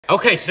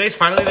Okay, today's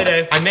finally the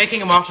day. I'm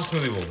making a matcha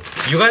smoothie bowl.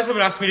 You guys have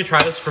been asking me to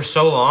try this for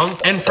so long,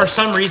 and for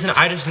some reason,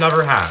 I just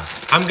never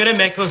have. I'm gonna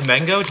make it with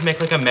mango to make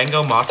like a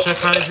mango matcha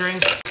kind of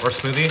drink, or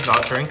smoothie,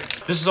 not drink.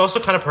 This is also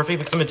kind of perfect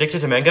because I'm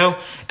addicted to mango,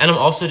 and I'm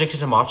also addicted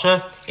to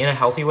matcha in a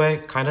healthy way,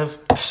 kind of.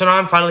 So now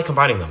I'm finally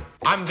combining them.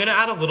 I'm gonna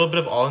add a little bit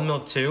of almond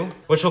milk too,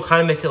 which will kind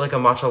of make it like a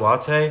matcha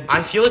latte.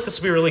 I feel like this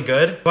will be really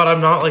good, but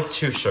I'm not like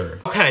too sure.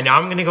 Okay, now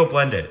I'm gonna go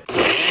blend it.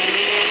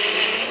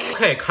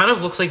 Okay, it kind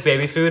of looks like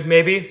baby food,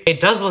 maybe. It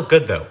does look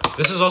good, though.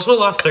 This is also a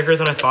lot thicker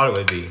than I thought it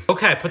would be.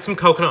 Okay, I put some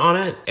coconut on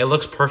it. It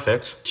looks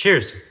perfect.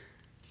 Cheers.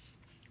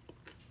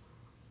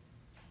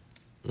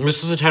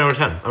 This is a 10 out of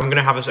 10. I'm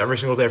gonna have this every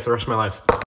single day for the rest of my life.